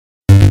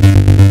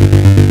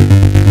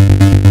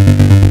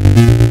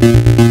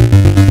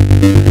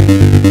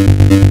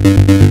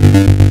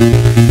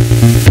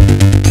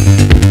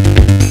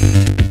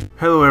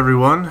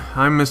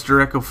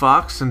Echo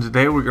Fox, and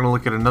today we're going to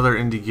look at another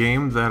indie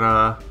game that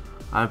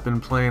I've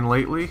been playing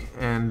lately,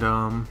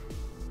 and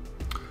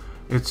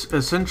it's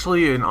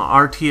essentially an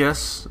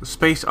RTS,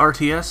 space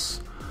RTS.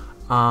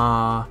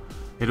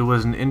 It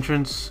was an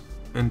entrance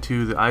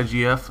into the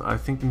IGF, I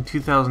think in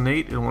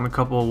 2008. It won a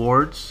couple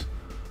awards.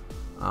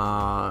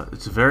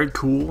 It's very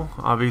cool,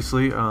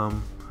 obviously. I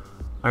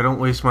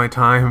don't waste my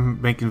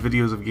time making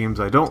videos of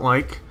games I don't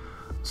like,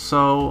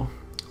 so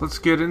let's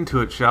get into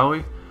it, shall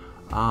we?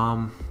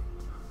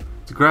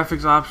 The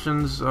graphics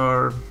options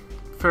are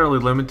fairly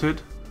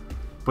limited,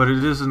 but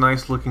it is a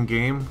nice looking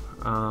game.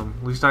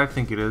 At least I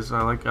think it is.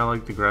 I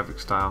like the graphic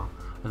style.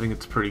 I think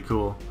it's pretty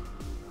cool.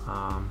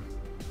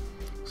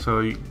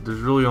 There's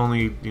really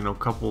only a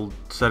couple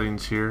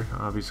settings here.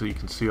 Obviously you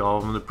can see all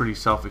of them. They're pretty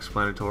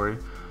self-explanatory.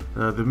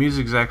 The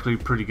music's actually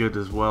pretty good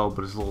as well,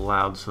 but it's a little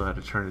loud, so I had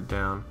to turn it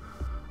down.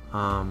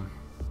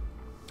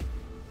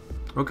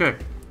 Okay,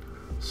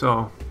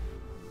 so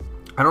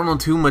I don't know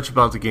too much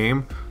about the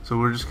game, so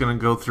we're just gonna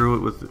go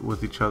through it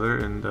with each other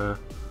and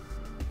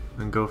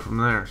go from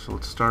there. So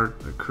let's start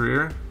a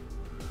career,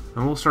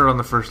 and we'll start on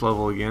the first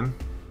level again,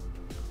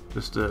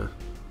 just to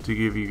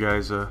give you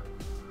guys a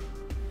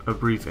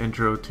brief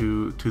intro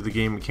to the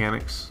game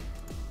mechanics.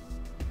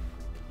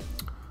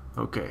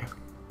 Okay.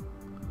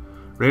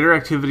 Raider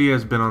activity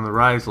has been on the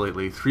rise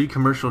lately. 3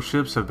 commercial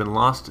ships have been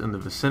lost in the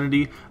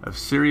vicinity of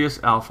Sirius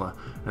Alpha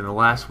in the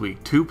last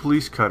week. 2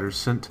 police cutters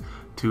sent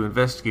to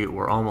investigate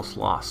were almost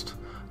lost.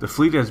 The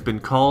fleet has been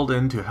called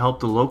in to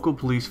help the local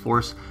police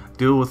force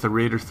deal with the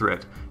Raider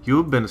threat. You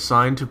have been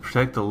assigned to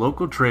protect the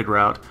local trade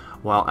route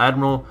while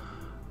Admiral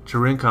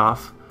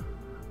Cherenkov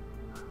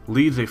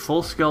leads a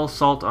full-scale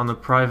assault on the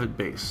private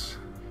base.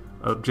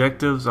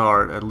 Objectives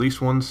are: at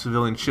least 1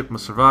 civilian ship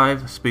must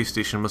survive, space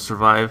station must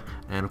survive,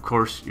 and of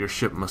course your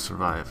ship must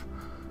survive.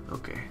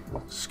 Okay,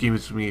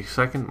 excuse me a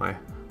second, my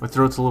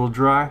throat's a little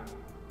dry.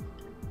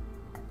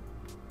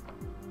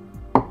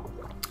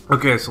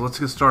 Okay, so let's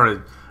get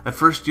started. At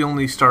first you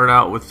only start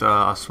out with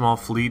a small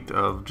fleet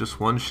of just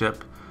 1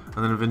 ship,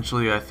 and then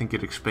eventually I think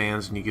it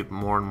expands and you get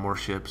more and more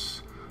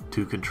ships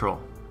to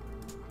control.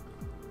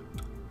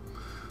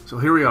 So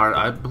here we are.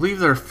 I believe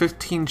there are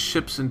 15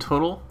 ships in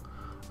total.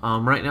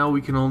 Right now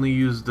we can only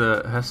use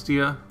the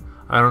Hestia.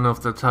 I don't know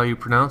if that's how you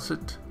pronounce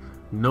it.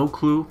 No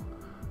clue.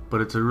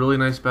 But it's a really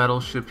nice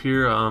battleship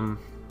here.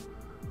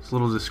 This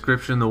little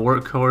description: the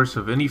workhorse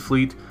of any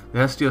fleet, the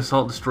Hestia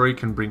assault destroyer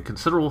can bring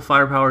considerable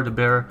firepower to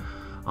bear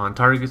on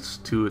targets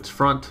to its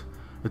front.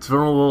 It's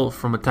vulnerable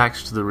from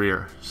attacks to the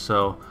rear.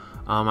 So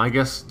I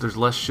guess there's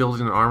less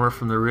shielding and armor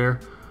from the rear.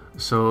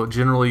 So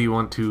generally you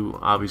want to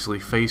obviously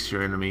face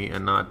your enemy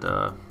and not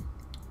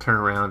turn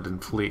around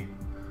and flee.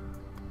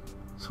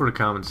 Sort of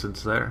common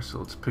sense there. So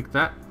let's pick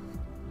that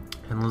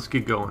and let's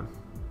get going.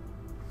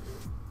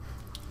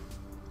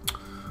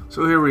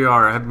 So here we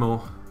are.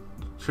 Admiral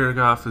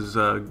Cherenkov is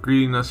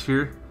greeting us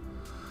here.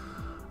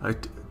 I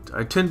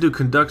tend to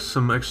conduct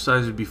some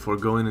exercises before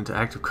going into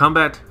active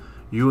combat.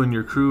 You and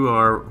your crew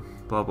are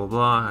blah blah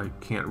blah. I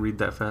can't read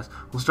that fast.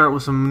 We'll start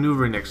with some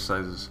maneuvering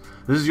exercises.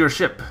 This is your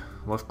ship.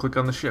 Left click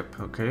on the ship.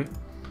 Okay,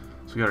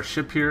 so we got our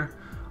ship here.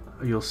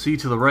 You'll see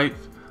to the right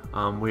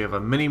we have a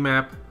mini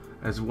map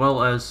as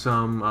well as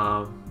some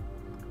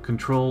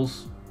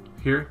controls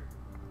here.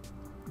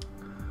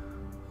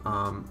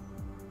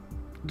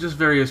 Just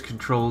various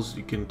controls.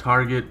 You can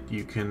target.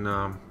 You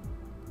can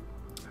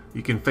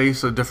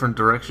face a different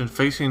direction.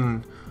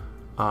 Facing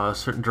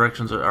certain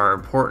directions are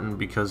important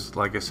because,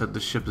 like I said, the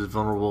ship is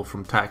vulnerable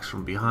from attacks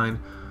from behind.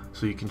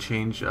 So you can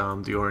change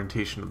the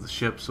orientation of the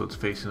ship so it's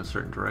facing a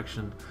certain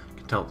direction. You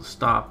can tell it to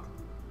stop.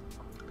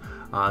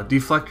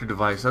 Deflector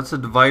device. That's a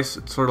device.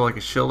 It's sort of like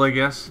a shield, I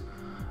guess.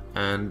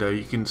 And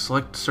you can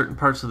select certain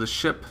parts of the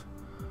ship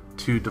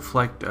to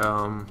deflect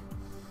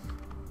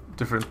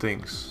different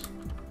things.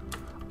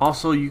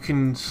 Also, you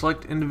can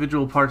select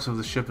individual parts of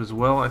the ship as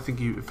well. I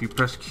think if you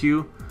press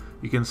Q,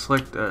 you can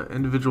select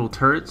individual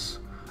turrets,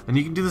 and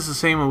you can do this the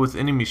same with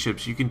enemy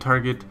ships. You can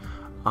target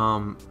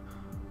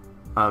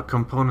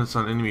components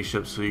on enemy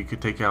ships, so you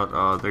could take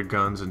out their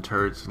guns and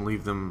turrets and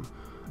leave them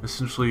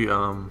essentially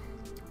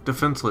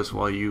defenseless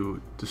while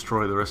you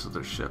destroy the rest of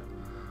their ship.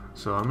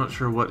 So I'm not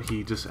sure what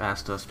he just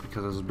asked us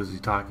because I was busy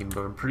talking,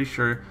 but I'm pretty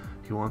sure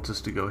he wants us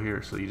to go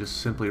here. So you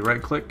just simply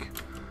right click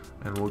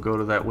and we'll go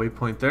to that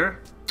waypoint there.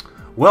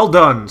 Well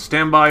done!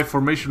 Stand by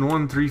formation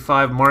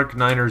 135 Mark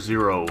 9 or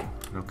 0.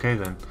 Okay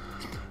then.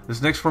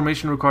 This next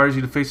formation requires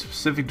you to face a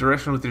specific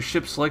direction with your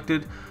ship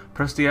selected.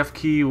 Press the F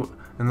key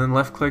and then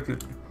left click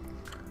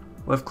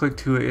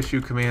to issue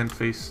command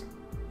face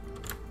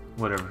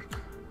whatever.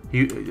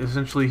 He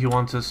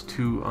wants us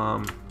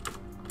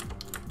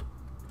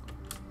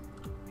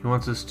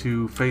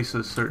to face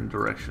a certain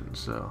direction,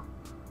 so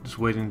just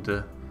waiting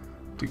to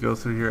go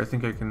through here. I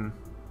think I can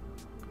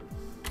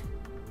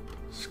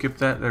skip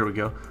that. There we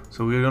go.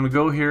 So we're going to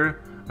go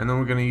here, and then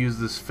we're going to use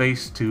this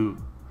face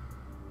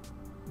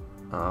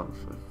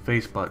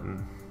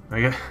button.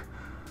 I guess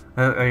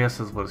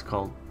that's what it's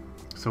called.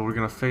 So we're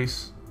going to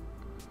face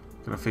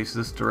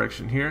this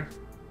direction here.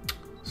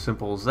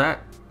 Simple as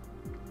that.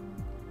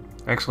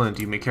 Excellent.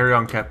 You may carry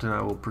on, Captain.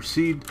 I will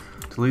proceed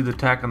to lead the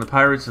attack on the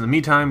pirates. In the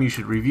meantime, you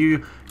should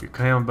review your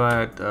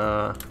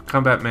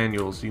combat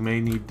manuals. You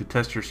may need to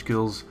test your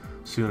skills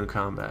soon in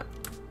combat.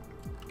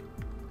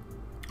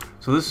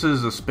 So this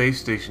is a space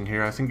station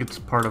here. I think it's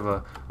part of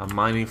a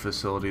mining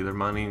facility. They're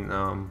mining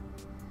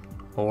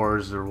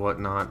ores or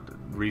whatnot,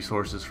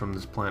 resources from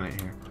this planet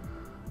here.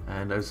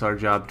 And it's our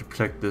job to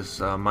protect this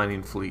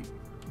mining fleet.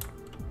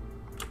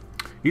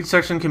 Each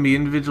section can be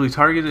individually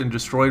targeted and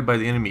destroyed by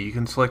the enemy. You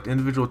can select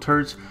individual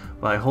turrets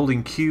by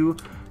holding Q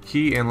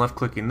key and left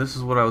clicking. This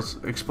is what I was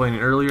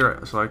explaining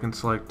earlier, so I can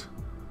select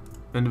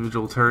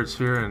individual turrets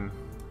here and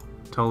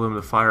tell them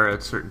to fire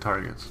at certain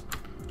targets.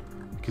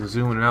 You can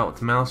zoom in and out with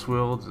the mouse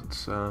wheel.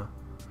 It's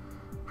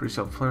pretty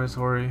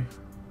self-explanatory.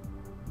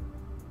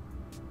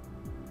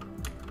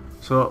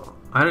 So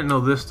I didn't know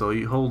this though.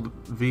 You hold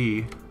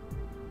V.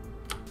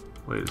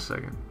 Wait a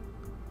second.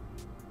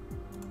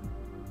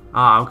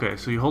 Ah, okay.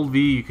 So you hold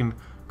V. You can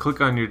click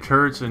on your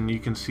turrets, and you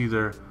can see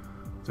their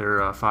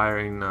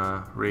firing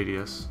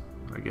radius,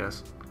 I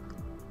guess,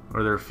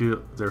 or their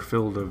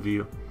field of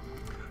view.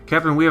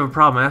 Captain, we have a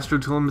problem.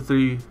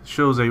 Astrotelemetry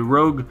shows a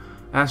rogue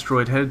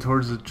asteroid headed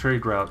towards the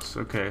trade routes.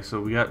 Okay, so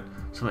we got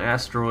some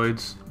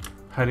asteroids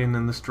heading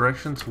in this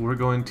direction, so we're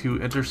going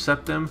to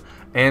intercept them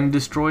and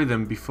destroy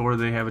them before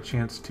they have a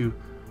chance to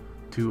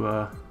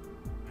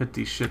hit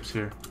these ships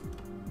here.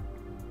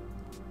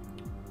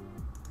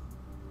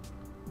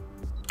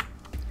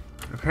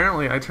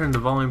 Apparently I turned the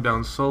volume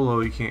down so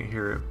low you can't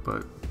hear it,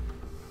 but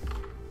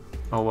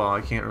oh well,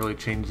 I can't really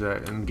change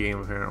that in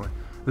game apparently.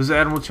 This is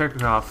Admiral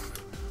Chekhov.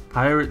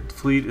 Pirate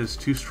fleet is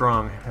too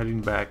strong,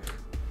 heading back.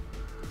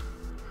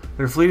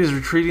 Their fleet is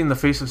retreating in the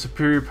face of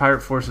superior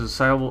pirate forces.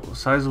 A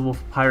sizable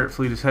pirate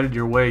fleet is headed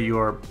your way. You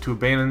are to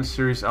abandon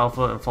Sirius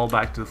Alpha and fall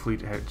back to the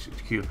fleet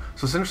HQ.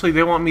 So essentially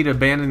they want me to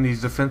abandon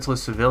these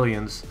defenseless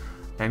civilians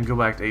and go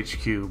back to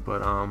HQ,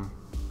 but I'm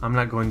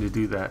not going to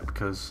do that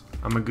because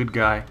I'm a good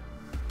guy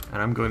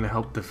and I'm going to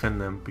help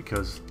defend them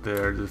because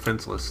they're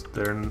defenseless.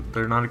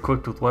 They're not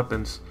equipped with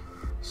weapons,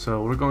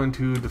 so we're going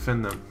to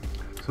defend them.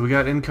 So we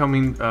got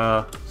incoming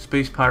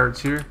space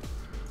pirates here,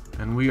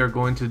 and we are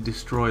going to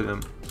destroy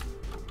them.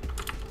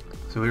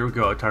 So here we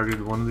go. I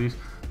targeted one of these.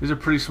 These are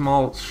pretty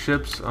small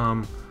ships.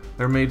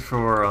 They're made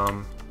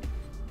for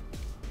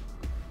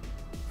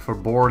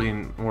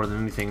boarding more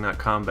than anything, not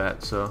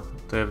combat. So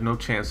they have no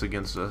chance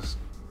against us.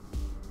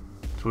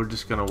 So we're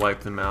just gonna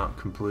wipe them out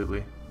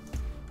completely.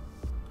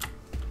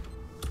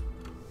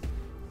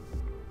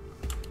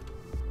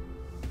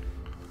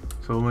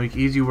 So we'll make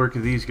easy work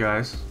of these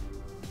guys.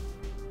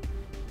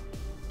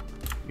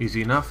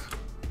 Easy enough.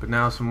 But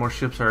now some more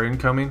ships are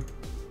incoming.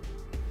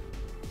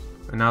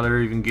 And now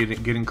they're even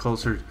getting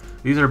closer.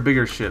 These are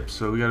bigger ships,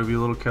 so we gotta be a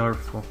little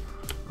careful.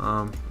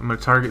 I'm gonna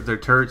target their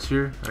turrets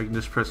here. I can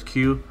just press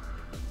Q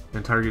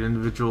and target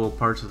individual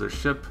parts of their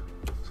ship.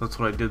 So that's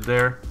what I did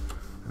there.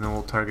 And then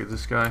we'll target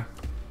this guy.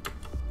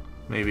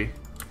 Maybe.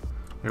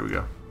 Here we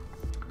go.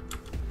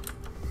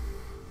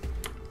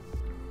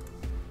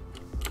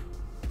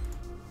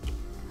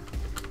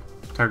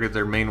 Target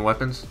their main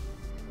weapons.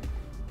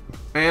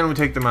 And we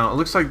take them out. It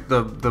looks like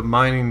the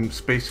mining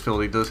space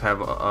facility does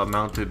have a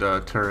mounted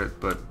turret,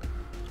 but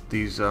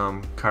these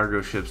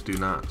cargo ships do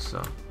not.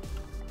 So,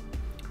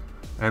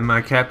 and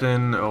my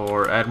captain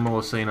or admiral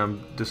is saying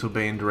I'm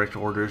disobeying direct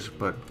orders,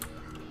 but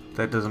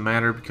that doesn't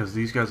matter because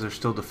these guys are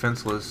still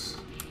defenseless.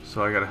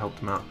 So I gotta help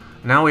them out.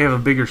 Now we have a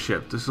bigger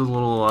ship. This is a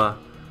little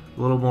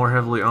more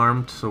heavily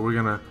armed. So we're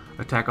gonna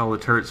attack all the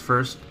turrets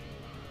first,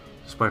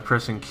 just by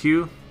pressing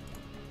Q.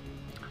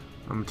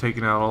 I'm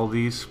taking out all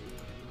these.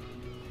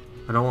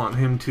 I don't want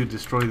him to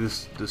destroy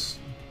this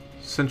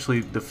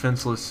essentially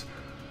defenseless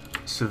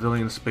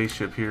civilian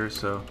spaceship here,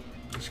 so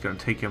I'm just going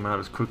to take him out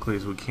as quickly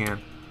as we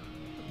can.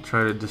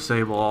 Try to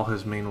disable all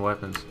his main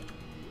weapons.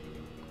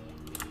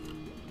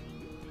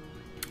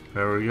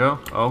 There we go.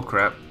 Oh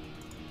crap.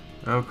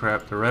 Oh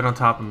crap, they're right on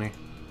top of me.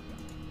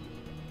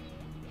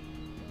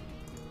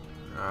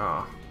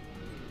 Oh.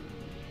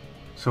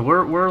 So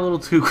we're a little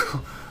too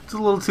it's a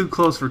little too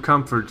close for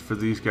comfort for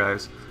these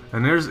guys.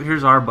 And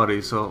here's our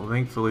buddies, so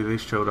thankfully they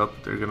showed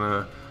up. They're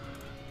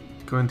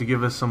going to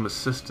give us some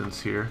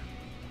assistance here.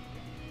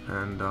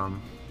 And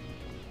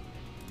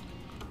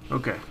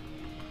okay.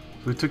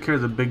 So we took care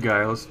of the big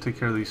guy. Let's take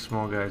care of these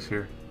small guys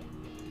here.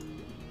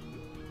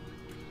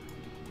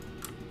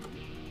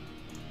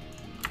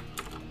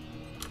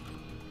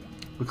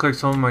 Looks like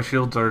some of my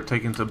shields are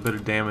taking a bit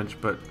of damage,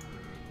 but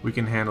we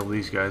can handle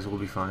these guys. We'll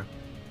be fine.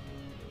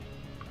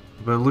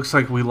 But it looks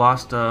like we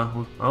lost,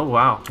 oh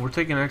wow, we're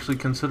taking actually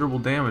considerable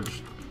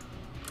damage.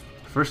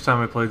 First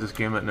time I played this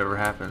game that never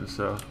happened,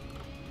 so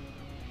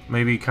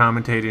maybe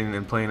commentating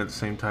and playing at the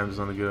same time is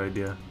not a good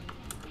idea.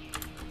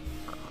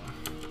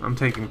 I'm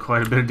taking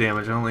quite a bit of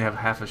damage. I only have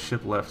half a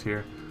ship left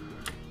here.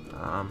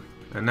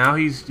 And now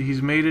he's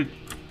made it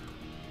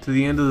to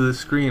the end of the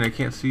screen. I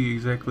can't see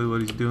exactly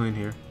what he's doing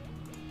here.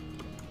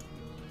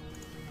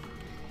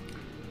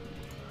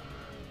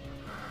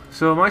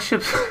 So my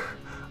ship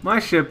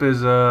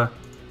is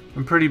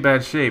in pretty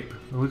bad shape.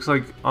 It looks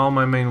like all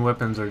my main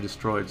weapons are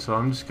destroyed, so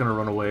I'm just gonna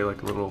run away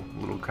like a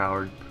little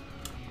coward.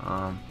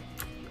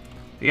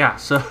 Yeah,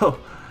 so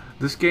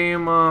this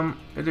game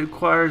it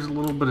requires a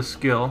little bit of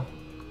skill.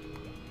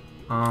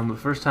 The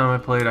first time I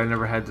played, I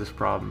never had this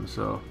problem,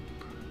 so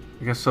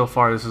I guess so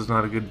far this is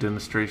not a good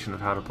demonstration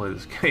of how to play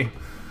this game.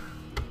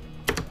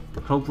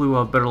 Hopefully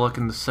we'll have better luck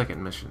in the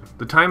second mission.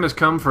 The time has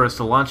come for us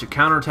to launch a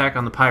counterattack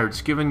on the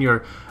pirates. Given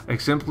your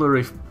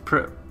exemplary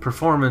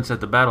performance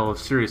at the Battle of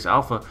Sirius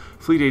Alpha,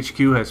 Fleet HQ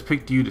has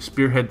picked you to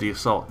spearhead the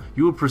assault.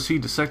 You will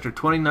proceed to Sector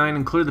 29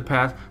 and clear the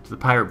path to the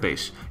pirate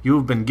base. You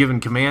have been given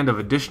command of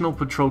additional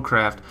patrol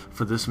craft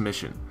for this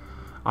mission.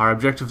 Our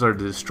objectives are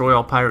to destroy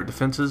all pirate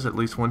defenses. At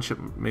least one ship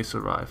must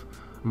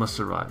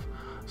survive.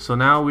 So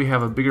now we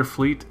have a bigger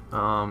fleet.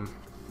 So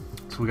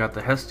we got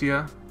the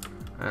Hestia,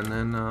 and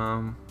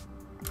then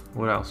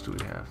what else do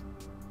we have?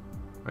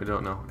 I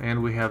don't know.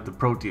 And we have the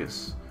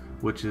Proteus,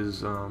 which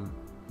is a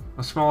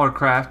smaller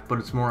craft, but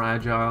it's more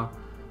agile.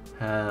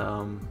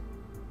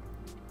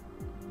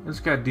 It's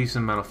got a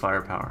decent amount of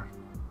firepower.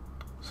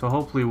 So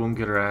hopefully we won't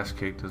get our ass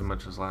kicked as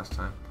much as last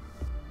time.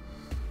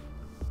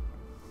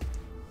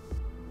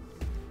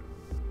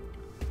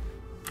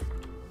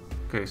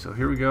 Okay, so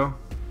here we go.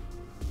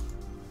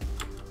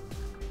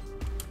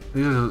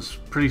 These are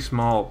pretty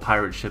small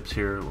pirate ships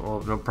here. We'll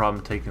have no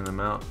problem taking them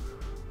out.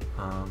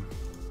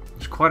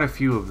 There's quite a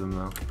few of them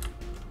though.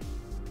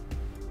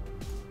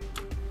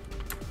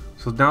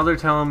 So now they're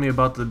telling me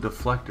about the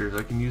deflectors.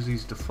 I can use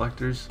these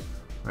deflectors.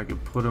 I can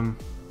put them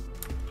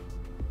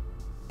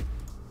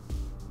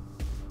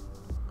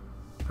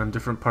on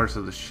different parts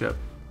of the ship.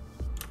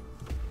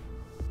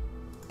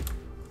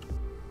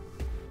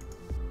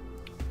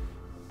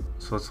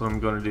 So that's what I'm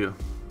going to do.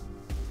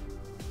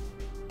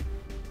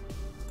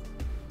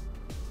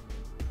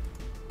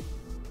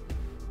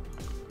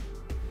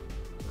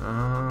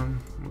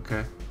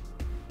 Okay.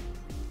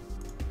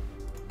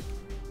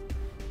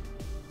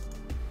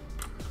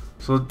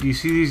 So do you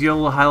see these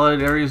yellow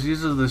highlighted areas?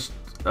 These are these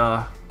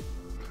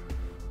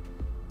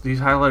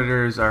highlighted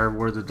areas are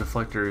where the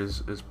deflector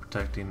is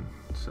protecting.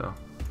 So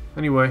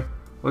anyway,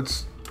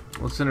 let's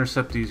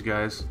intercept these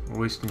guys. We're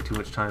wasting too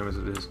much time as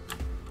it is.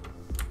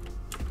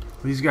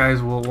 These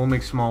guys we'll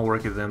make small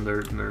work of them.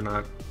 They're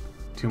not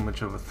too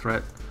much of a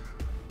threat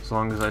as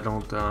long as I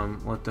don't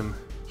let them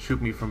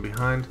shoot me from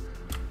behind.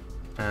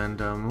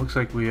 And looks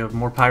like we have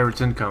more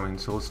pirates incoming,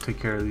 so let's take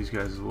care of these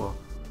guys as well.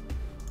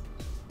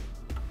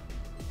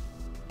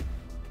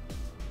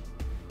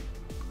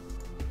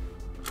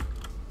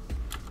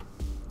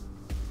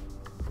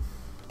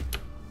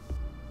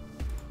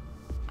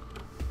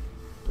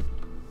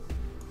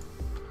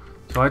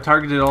 So I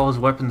targeted all his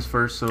weapons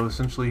first, so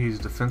essentially he's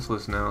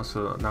defenseless now,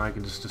 so now I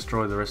can just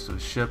destroy the rest of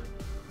his ship.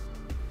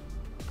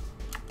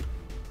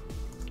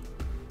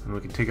 And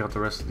we can take out the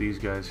rest of these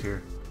guys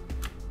here.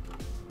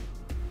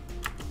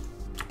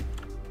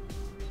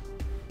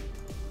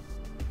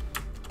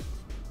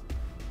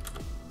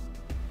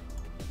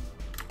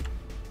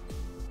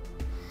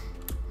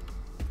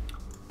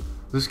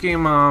 This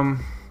game,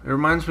 it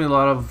reminds me a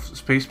lot of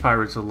Space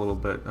Pirates a little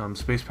bit.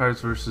 Space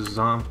Pirates versus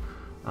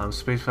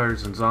Space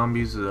Pirates and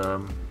Zombies.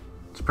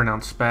 It's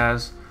pronounced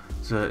Spaz.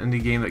 It's an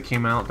indie game that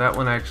came out. That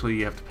one actually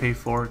you have to pay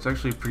for. It's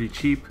actually pretty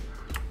cheap,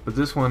 but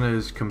this one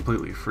is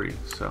completely free.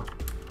 So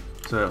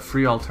it's a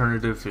free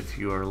alternative if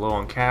you are low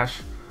on cash,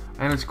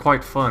 and it's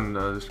quite fun.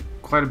 There's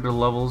quite a bit of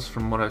levels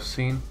from what I've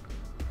seen,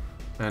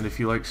 and if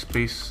you like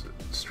space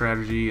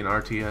strategy and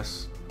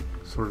RTS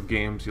sort of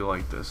games, you'll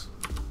like this.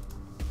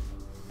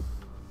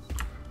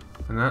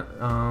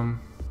 And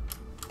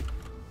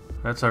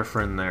that's our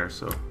friend there,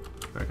 so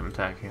I can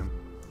attack him.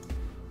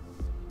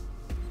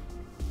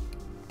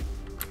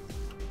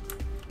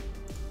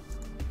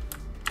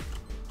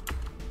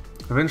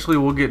 Eventually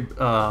we'll get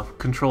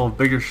control of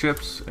bigger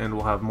ships and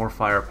we'll have more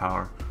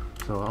firepower.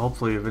 So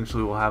hopefully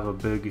eventually we'll have a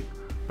big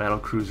battle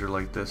cruiser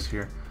like this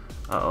here.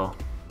 Uh-oh,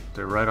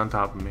 they're right on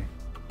top of me.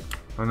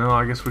 Oh no,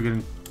 I guess we're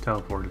getting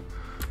teleported.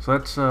 So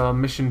that's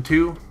mission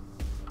 2.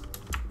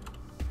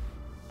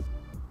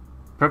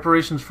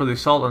 Preparations for the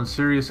assault on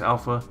Sirius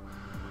Alpha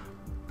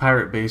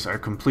pirate base are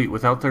complete.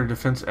 Without their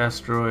defensive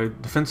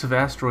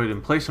asteroid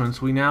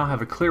emplacements, we now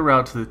have a clear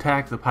route to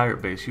attack the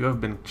pirate base. You have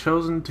been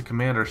chosen to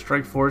command our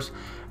strike force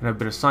and have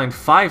been assigned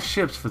 5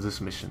 ships for this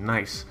mission.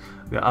 Nice.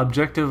 The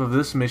objective of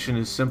this mission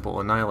is simple: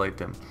 annihilate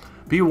them.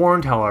 Be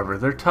warned, however,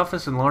 their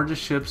toughest and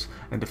largest ships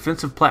and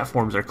defensive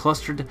platforms are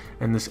clustered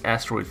in this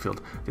asteroid field.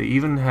 They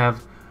even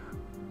have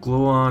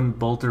gluon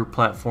bolter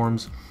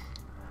platforms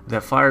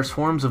that fire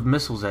swarms of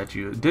missiles at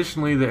you.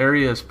 Additionally, the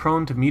area is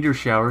prone to meteor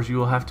showers. You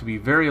will have to be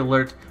very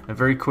alert and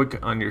very quick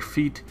on your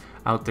feet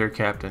out there,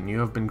 Captain. You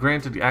have been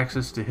granted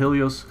access to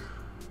Helios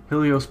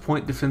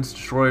point defense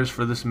destroyers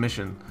for this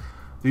mission.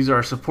 These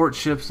are support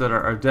ships that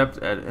are adept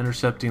at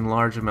intercepting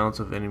large amounts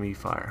of enemy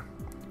fire.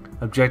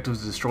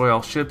 Objectives: destroy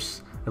all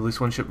ships. At least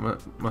one ship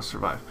must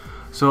survive.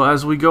 So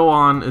as we go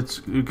on,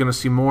 you're going to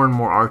see more and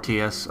more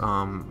RTS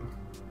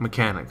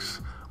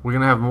mechanics. we're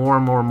gonna have more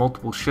and more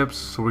multiple ships,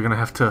 so we're gonna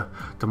have to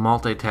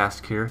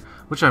multitask here,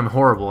 which I'm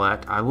horrible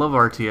at. I love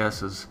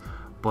RTSs,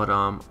 but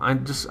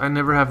I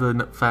never have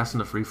the fast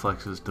enough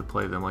reflexes to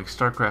play them. Like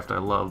StarCraft I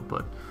love,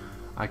 but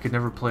I could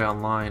never play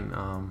online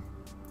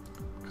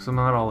because I'm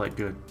not all that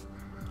good.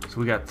 So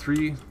we got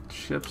 3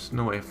 ships,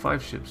 no way,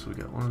 5 ships. We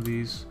got one of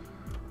these,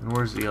 and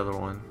where's the other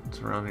one? It's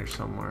around here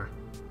somewhere.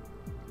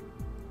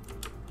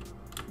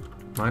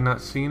 Am I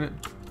not seeing it?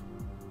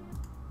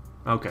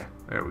 Okay,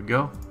 there we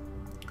go.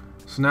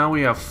 So now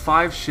we have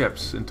 5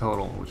 ships in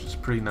total, which is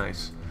pretty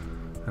nice.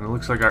 And it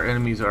looks like our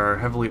enemies are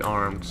heavily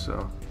armed,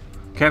 so...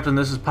 Captain,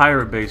 this is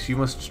pirate base. You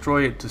must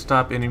destroy it to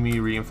stop enemy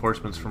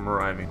reinforcements from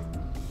arriving.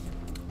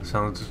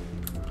 Sounds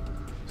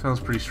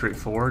pretty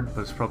straightforward,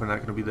 but it's probably not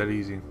going to be that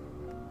easy.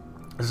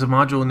 This is a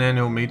modular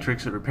nano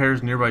matrix. It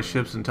repairs nearby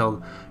ships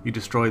until you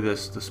destroy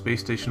this. The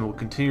space station will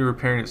continue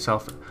repairing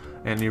itself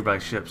and nearby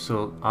ships,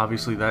 so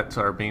obviously that's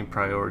our main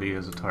priority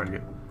as a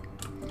target.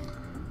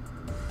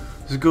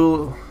 This is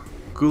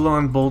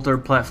Gulan bolter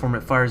platform.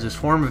 It fires a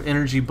swarm of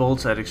energy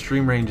bolts at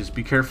extreme ranges.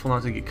 Be careful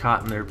not to get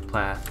caught in their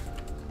path.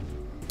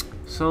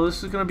 So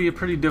this is going to be a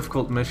pretty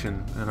difficult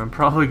mission, and I'm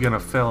probably going to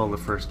fail the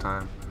first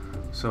time.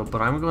 So,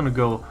 but I'm going to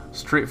go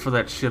straight for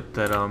that ship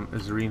that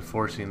is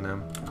reinforcing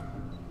them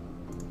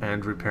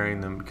and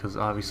repairing them, because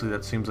obviously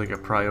that seems like a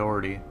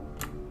priority.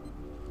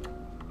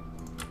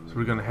 So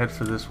we're going to head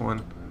for this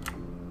one,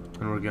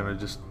 and we're going to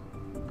just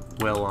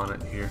wail on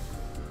it here.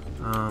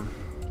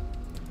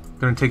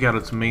 Going to take out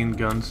its main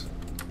guns.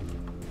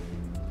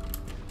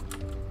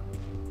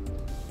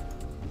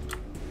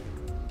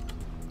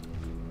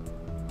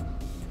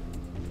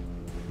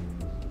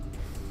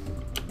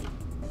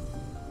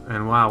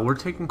 And wow, we're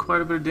taking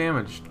quite a bit of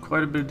damage.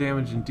 Quite a bit of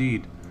damage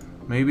indeed.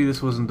 Maybe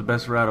this wasn't the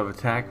best route of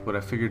attack, but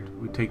I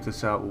figured we take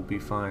this out, we'll be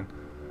fine.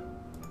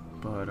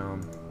 But,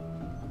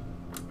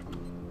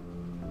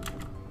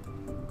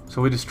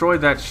 so we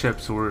destroyed that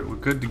ship, so we're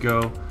good to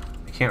go.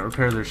 We can't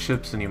repair their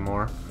ships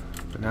anymore.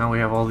 But now we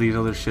have all these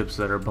other ships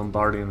that are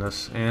bombarding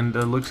us. And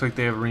it looks like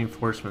they have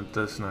reinforcement.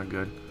 That's not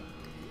good.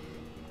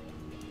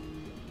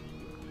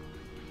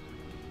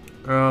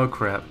 Oh,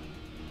 crap.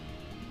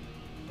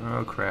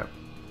 Oh, crap.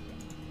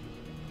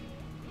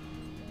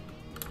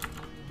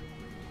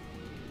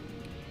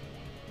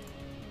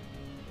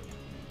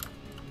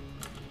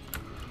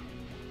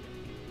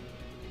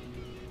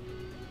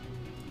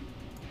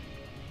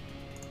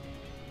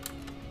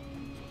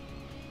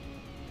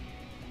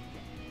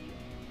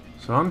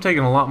 So I'm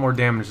taking a lot more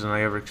damage than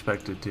I ever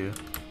expected to.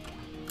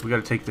 We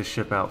gotta take this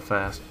ship out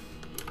fast.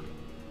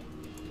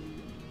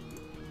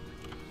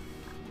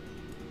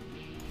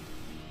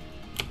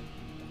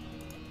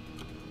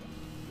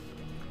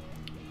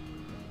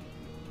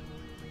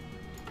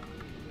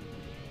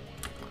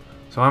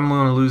 So I'm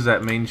gonna lose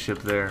that main ship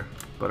there,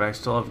 but I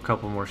still have a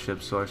couple more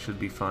ships, so I should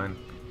be fine,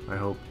 I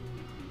hope.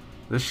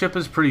 This ship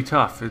is pretty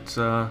tough. It's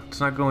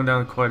not going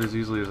down quite as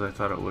easily as I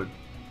thought it would.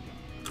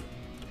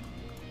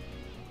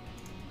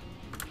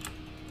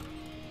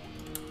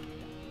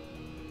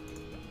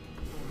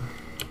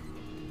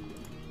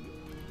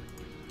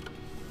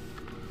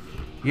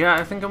 Yeah,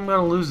 I think I'm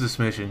gonna lose this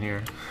mission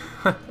here.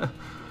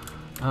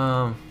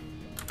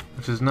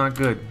 Which is not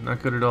good.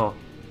 Not good at all.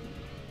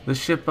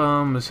 This ship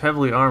is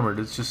heavily armored.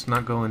 It's just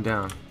not going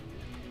down.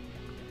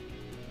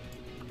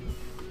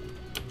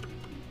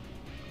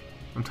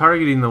 I'm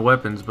targeting the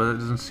weapons, but it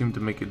doesn't seem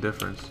to make a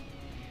difference.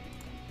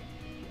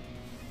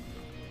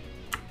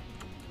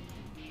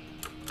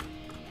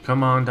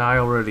 Come on, die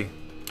already.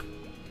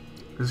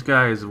 This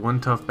guy is one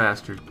tough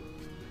bastard.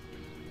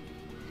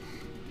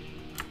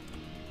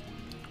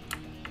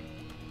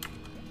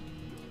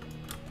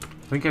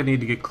 I think I need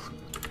to get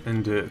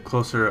into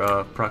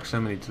closer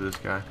proximity to this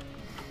guy.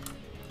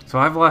 So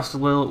I've lost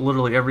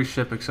literally every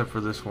ship except for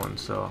this one,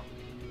 so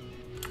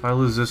if I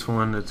lose this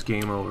one, it's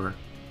game over.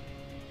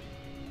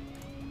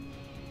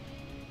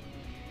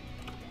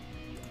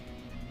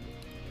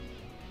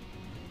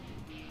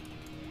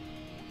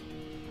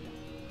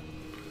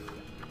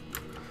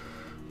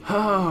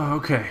 Oh,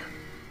 okay.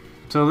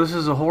 So this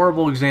is a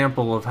horrible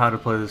example of how to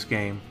play this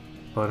game.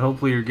 But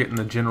hopefully you're getting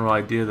the general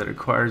idea that it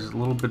requires a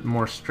little bit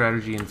more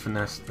strategy and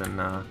finesse than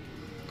I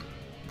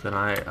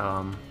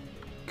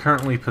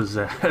currently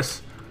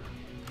possess.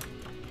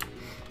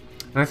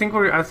 And I think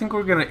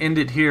we're gonna end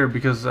it here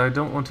because I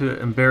don't want to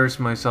embarrass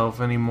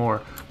myself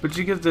anymore. But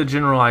you get the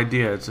general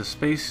idea. It's a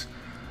space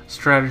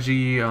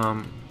strategy,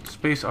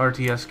 space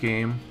RTS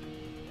game,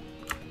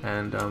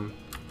 and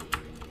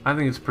I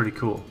think it's pretty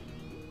cool.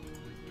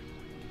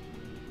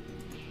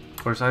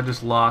 Of course, I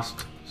just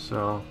lost,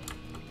 so.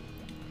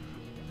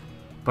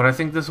 But I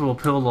think this will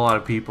appeal to a lot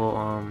of people.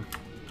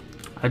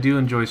 I do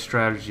enjoy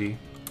strategy,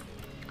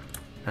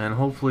 and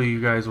hopefully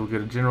you guys will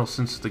get a general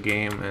sense of the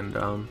game and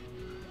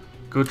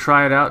go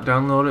try it out,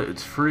 download it.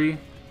 It's free.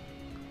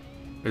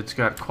 It's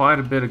got quite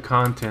a bit of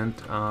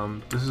content.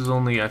 This is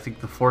only, I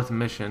think, the 4th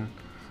mission,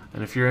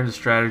 and if you're into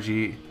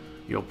strategy,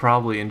 you'll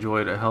probably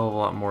enjoy it a hell of a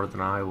lot more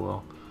than I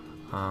will.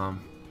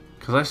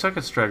 Because I suck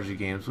at strategy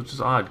games, which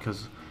is odd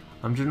because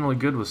I'm generally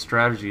good with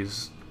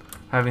strategies.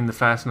 having the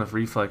fast enough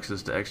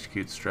reflexes to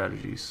execute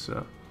strategies.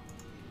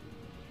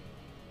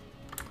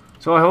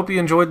 So I hope you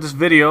enjoyed this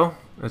video,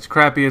 as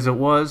crappy as it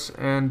was,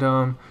 and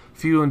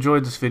if you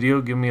enjoyed this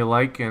video, give me a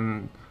like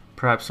and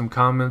perhaps some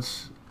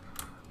comments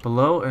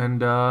below,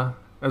 and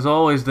as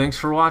always, thanks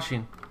for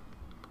watching.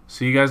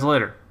 See you guys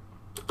later.